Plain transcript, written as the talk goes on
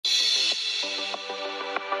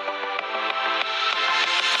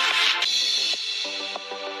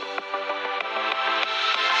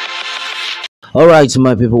All right,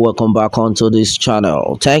 my people, welcome back onto this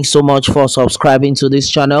channel. Thanks so much for subscribing to this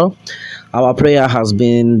channel. Our prayer has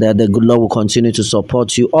been that the good Lord will continue to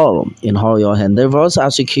support you all in all your endeavors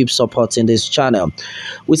as you keep supporting this channel.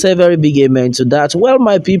 We say a very big amen to that. Well,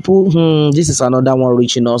 my people, this is another one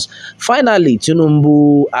reaching us. Finally,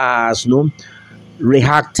 Tinubu has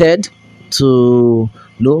reacted to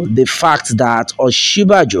the fact that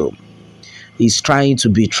Osinbajo is trying to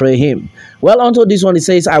betray him. Well, onto this one, it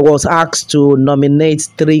says, I was asked to nominate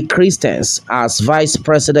 3 Christians as vice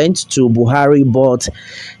president to Buhari, but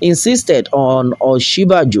insisted on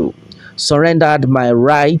Osinbajo, surrendered my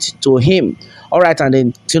right to him. All right, and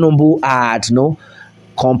then Tinubu had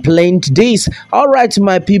complained this. All right,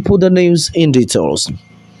 my people, the news in details.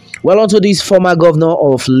 Well, onto this, former governor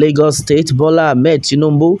of Lagos State, Bola Ahmed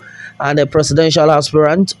Tinubu, and a presidential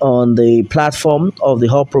aspirant on the platform of the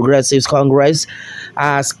All Progressives Congress,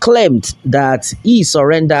 has claimed that he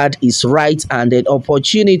surrendered his right and an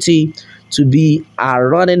opportunity to be a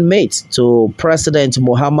running mate to President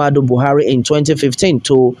Muhammadu Buhari in 2015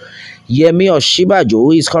 to Yemi Osinbajo,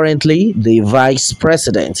 who is currently the vice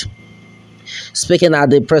president. Speaking at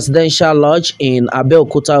the Presidential Lodge in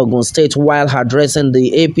Abeokuta, Ogun State, while addressing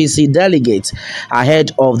the APC delegates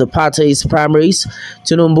ahead of the party's primaries,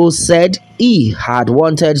 Tinubu said he had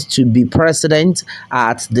wanted to be president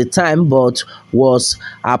at the time but was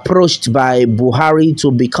approached by Buhari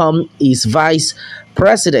to become his vice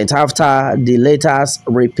president after the latter's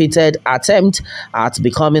repeated attempt at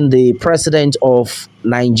becoming the president of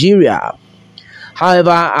Nigeria.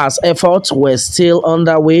 However, as efforts were still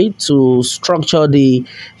underway to structure the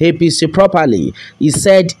APC properly, he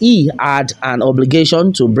said he had an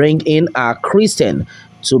obligation to bring in a Christian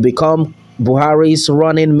to become Buhari's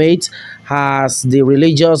running mate, as the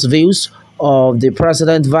religious views of the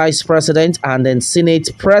president, vice president, and then Senate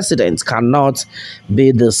president cannot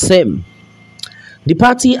be the same. The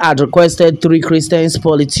party had requested 3 Christian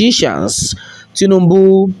politicians.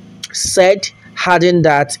 Tinubu said, adding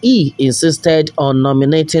that he insisted on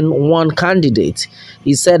nominating 1 candidate.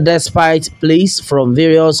 He said despite pleas from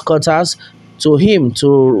various quarters to him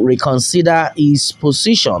to reconsider his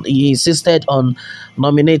position, he insisted on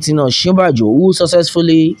nominating Osinbajo, who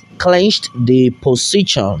successfully clinched the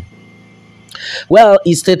position. Well,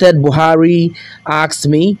 he stated Buhari asked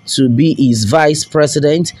me to be his vice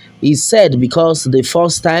president. He said because the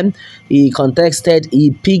first time he contested,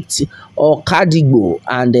 he picked Okadigbo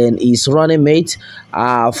and then his running mate,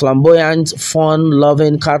 flamboyant,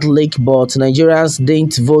 fun-loving Catholic, but Nigerians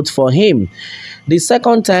didn't vote for him. The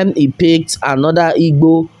second time he picked another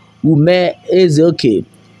Igbo, Ume Ezeoke.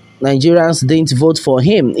 Nigerians didn't vote for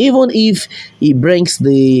him. Even if he brings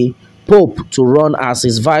the Pope to run as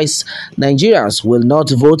his vice, Nigerians will not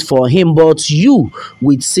vote for him. But you,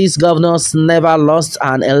 with 6 governors, never lost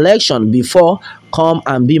an election before, come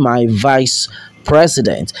and be my vice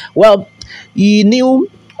president. Well, he knew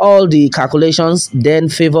all the calculations then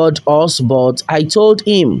favored us, but I told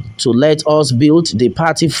him to let us build the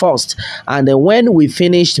party first. And then when we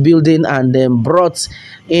finished building and then brought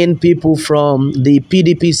in people from the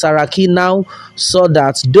PDP, Saraki now saw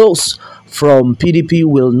that those from PDP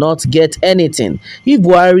will not get anything. If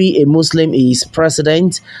Buhari, a Muslim, is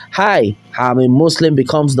president, I am a Muslim,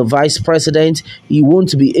 becomes the vice president, he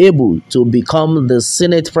won't be able to become the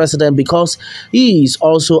Senate president because he is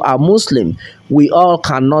also a Muslim. We all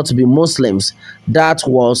cannot be Muslims. That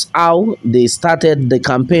was how they started the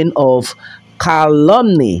campaign of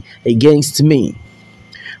calumny against me.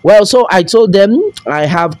 Well, so I told them I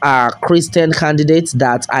have a Christian candidate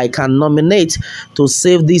that I can nominate to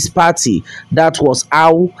save this party. That was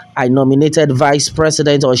how I nominated Vice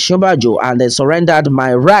President Osinbajo, and I surrendered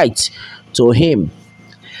my right to him.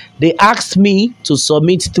 They asked me to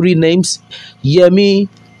submit 3 names: Yemi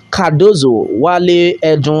Cardozo, Wale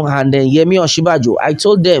Edun, and then Yemi Osinbajo. I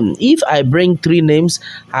told them if I bring 3 names,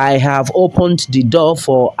 I have opened the door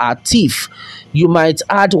for a thief. You might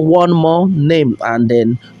add 1 more name and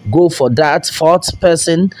then go for that 4th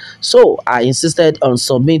person. So I insisted on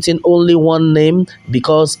submitting only 1 name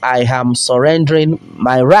because I am surrendering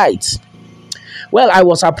my rights. Well, I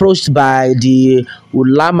was approached by the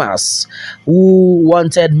ulamas who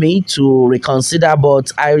wanted me to reconsider, but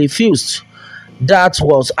I refused. That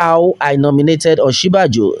was how I nominated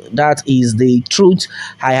Osinbajo. That is the truth.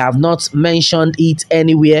 I have not mentioned it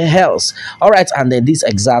anywhere else. All right, and then this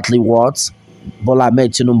exactly what Bola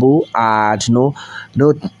Ahmed Tinubu had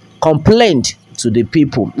complained to the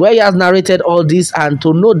people. Where he has narrated all this, and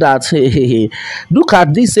to know that look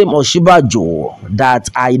at this same Osinbajo that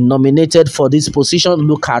I nominated for this position,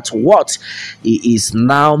 look at what he is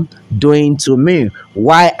now doing to me.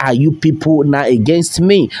 Why are you people now against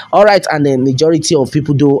me? All right, and the majority of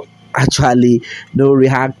people do actually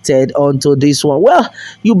reacted onto this one. Well,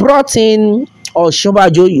 you brought in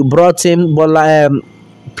Osinbajo, you brought in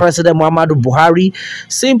President Muhammadu Buhari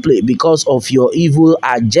simply because of your evil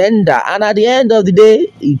agenda, and at the end of the day,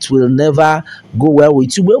 it will never go well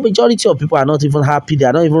with you. Well, majority of people are not even happy. They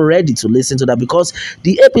are not even ready to listen to that, because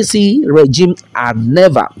the APC regime had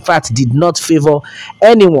never, in fact, did not favor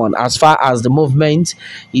anyone as far as the movement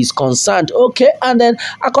is concerned. Okay, and then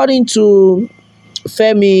according to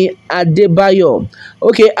Femi Adebayo,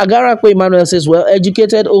 okay, Agarakwe Emmanuel says, well,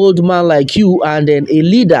 educated old man like you and then a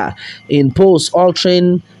leader in post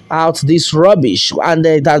altering out this rubbish. And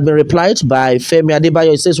it has been replied by Femi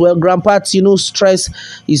Adebayo. It says, well, Grandpa Tinu, stress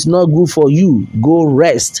is not good for you. Go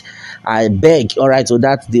rest, I beg. All right, so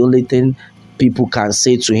that's the only thing people can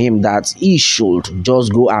say to him, that he should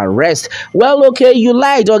just go and rest. Well, okay, you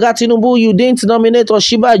lied, Oga Tinubu. You didn't nominate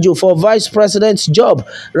Osinbajo for vice president's job.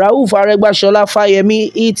 Rauf Aregbesola,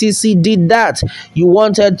 Fayemi, etc. did that. You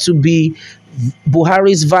wanted to be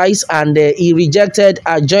Buhari's vice, and he rejected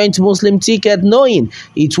a joint Muslim ticket knowing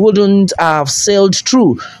it wouldn't have sailed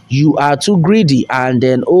through. You are too greedy and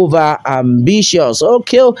then over ambitious.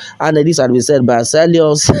 Okay, and this had been said by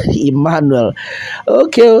Salios Emmanuel.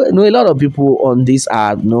 Okay, a lot of people on this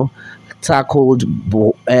are tackled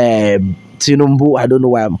Tinubu. I don't know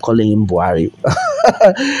why I'm calling him Buhari.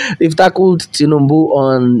 They've tackled Tinubu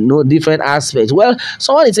on different aspects. Well,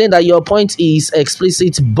 someone is saying that your point is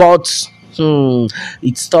explicit, but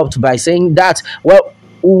it stopped by saying that. Well,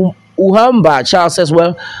 Uhamba Charles says,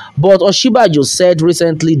 well, but Osinbajo said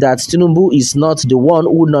recently that Tinubu is not the one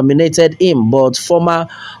who nominated him, but former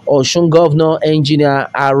Osun Governor Engineer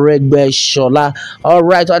Aregbesola. All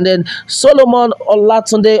right, and then Solomon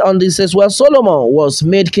Olatunde on this says, well, Solomon was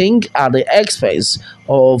made king at the expense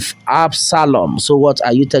of Absalom. So what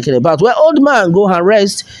are you talking about? Well, old man, go and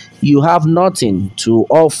rest. You have nothing to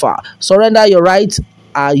offer. Surrender your right.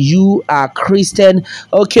 Are you a Christian?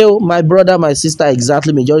 Okay, my brother, my sister,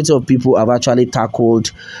 exactly. Majority of people have actually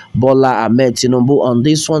tackled Bola Ahmed Tinubu on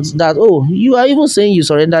this one, that, oh, you are even saying you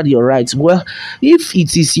surrendered your rights. Well, if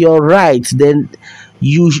it is your right, then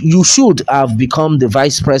you should have become the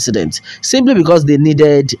vice president, simply because they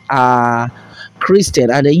needed a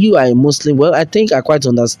Christian and then you are a Muslim. Well, I think I quite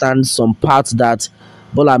understand some parts that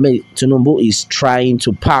Bola Ahmed Tinubu is trying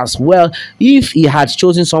to pass. Well, if he had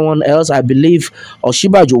chosen someone else, I believe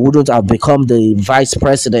Osinbajo wouldn't have become the vice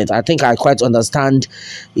president. I think I quite understand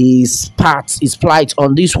his plight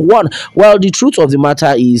on this one. Well, the truth of the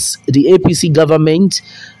matter is the APC government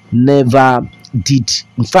never did,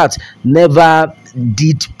 in fact, never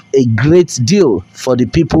did a great deal for the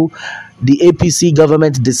people. The APC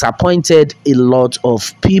government disappointed a lot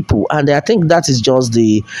of people, and I think that is just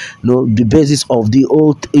the the basis of the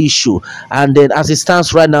old issue. And then as it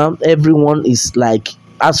stands right now, everyone is like,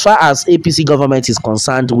 as far as APC government is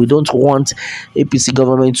concerned, we don't want APC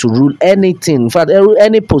government to rule anything, in fact,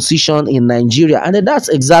 any position in Nigeria. And then that's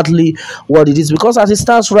exactly what it is, because as it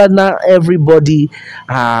stands right now, everybody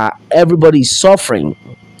is suffering.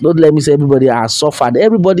 Don't let me say everybody has suffered.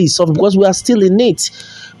 Everybody is suffering because we are still in it.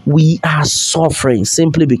 We are suffering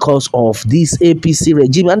simply because of this APC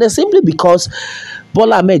regime, and then simply because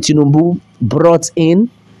Bola Ahmed Tinubu brought in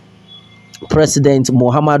President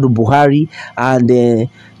Muhammadu Buhari, and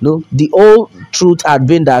the whole truth had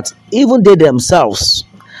been that even they themselves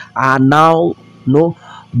are now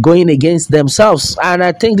going against themselves. And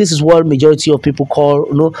I think this is what majority of people call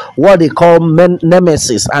what they call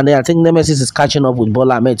nemesis, and I think nemesis is catching up with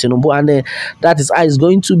Bola Ahmed Tinubu, and that is how it's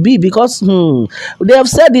going to be, because they have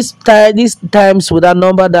said these times with a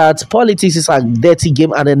number that politics is a dirty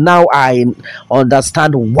game, and then now I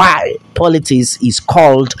understand why politics is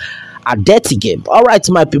called a dirty game. All right,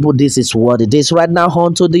 my people, this is what it is right now.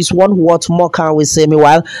 On to this one. What more can we say?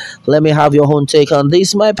 Meanwhile, let me have your own take on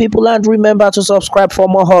this, my people, and remember to subscribe for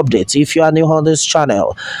more updates if you are new on this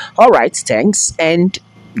channel. All right, thanks and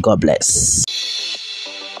God bless.